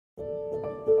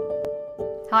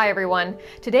Hi everyone.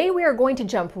 Today we are going to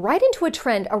jump right into a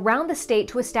trend around the state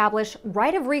to establish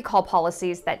right of recall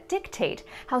policies that dictate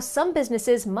how some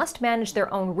businesses must manage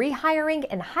their own rehiring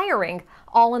and hiring,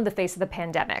 all in the face of the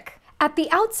pandemic. At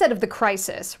the outset of the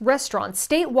crisis, restaurants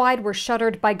statewide were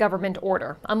shuttered by government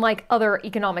order, unlike other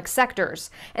economic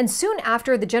sectors, and soon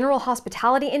after, the general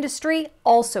hospitality industry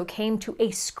also came to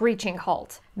a screeching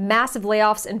halt. Massive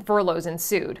layoffs and furloughs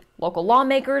ensued. Local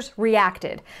lawmakers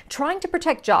reacted, trying to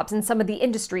protect jobs in some of the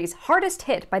industries hardest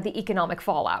hit by the economic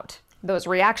fallout. Those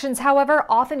reactions, however,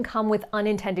 often come with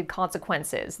unintended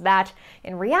consequences that,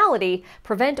 in reality,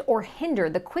 prevent or hinder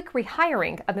the quick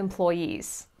rehiring of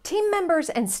employees. Team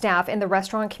members and staff in the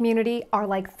restaurant community are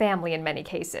like family in many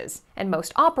cases, and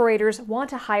most operators want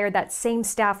to hire that same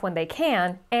staff when they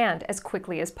can and as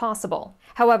quickly as possible.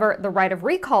 However, the right of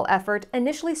recall effort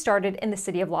initially started in the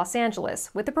city of Los Angeles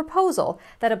with a proposal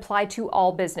that applied to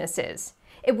all businesses.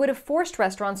 It would have forced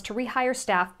restaurants to rehire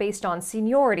staff based on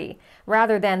seniority,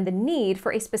 rather than the need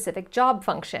for a specific job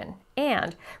function,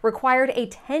 and required a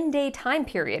 10-day time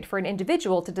period for an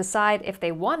individual to decide if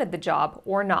they wanted the job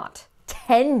or not.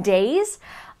 10 days?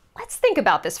 Let's think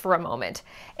about this for a moment.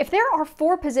 If there are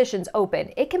 4 positions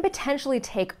open, it can potentially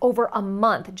take over a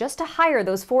month just to hire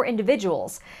those 4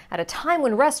 individuals, at a time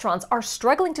when restaurants are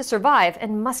struggling to survive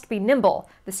and must be nimble.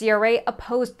 The CRA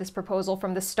opposed this proposal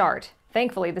from the start.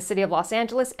 Thankfully, the city of Los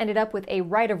Angeles ended up with a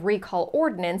right of recall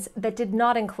ordinance that did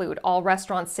not include all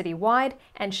restaurants citywide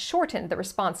and shortened the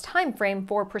response timeframe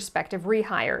for prospective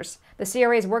rehires. The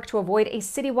CRA's work to avoid a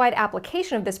citywide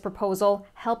application of this proposal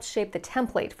helped shape the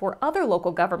template for other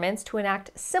local governments to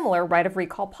enact similar right of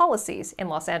recall policies in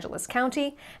Los Angeles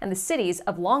County and the cities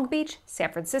of Long Beach,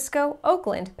 San Francisco,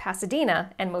 Oakland,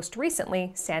 Pasadena, and most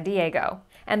recently, San Diego.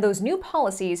 And those new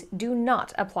policies do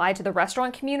not apply to the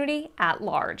restaurant community at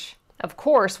large. Of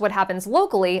course, what happens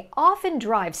locally often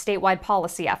drives statewide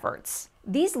policy efforts.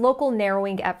 These local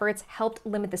narrowing efforts helped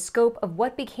limit the scope of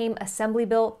what became Assembly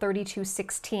Bill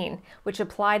 3216, which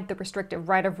applied the restrictive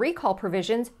right of recall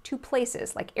provisions to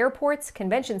places like airports,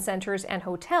 convention centers, and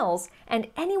hotels, and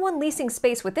anyone leasing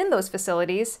space within those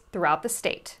facilities throughout the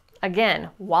state. Again,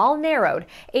 while narrowed,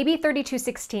 AB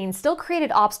 3216 still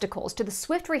created obstacles to the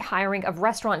swift rehiring of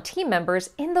restaurant team members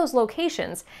in those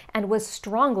locations and was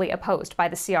strongly opposed by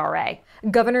the CRA.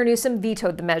 Governor Newsom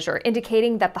vetoed the measure,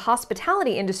 indicating that the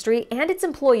hospitality industry and its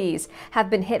employees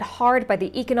have been hit hard by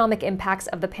the economic impacts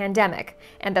of the pandemic,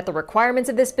 and that the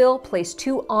requirements of this bill place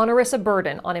too onerous a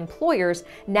burden on employers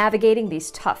navigating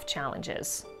these tough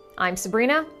challenges. I'm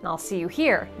Sabrina, and I'll see you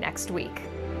here next week.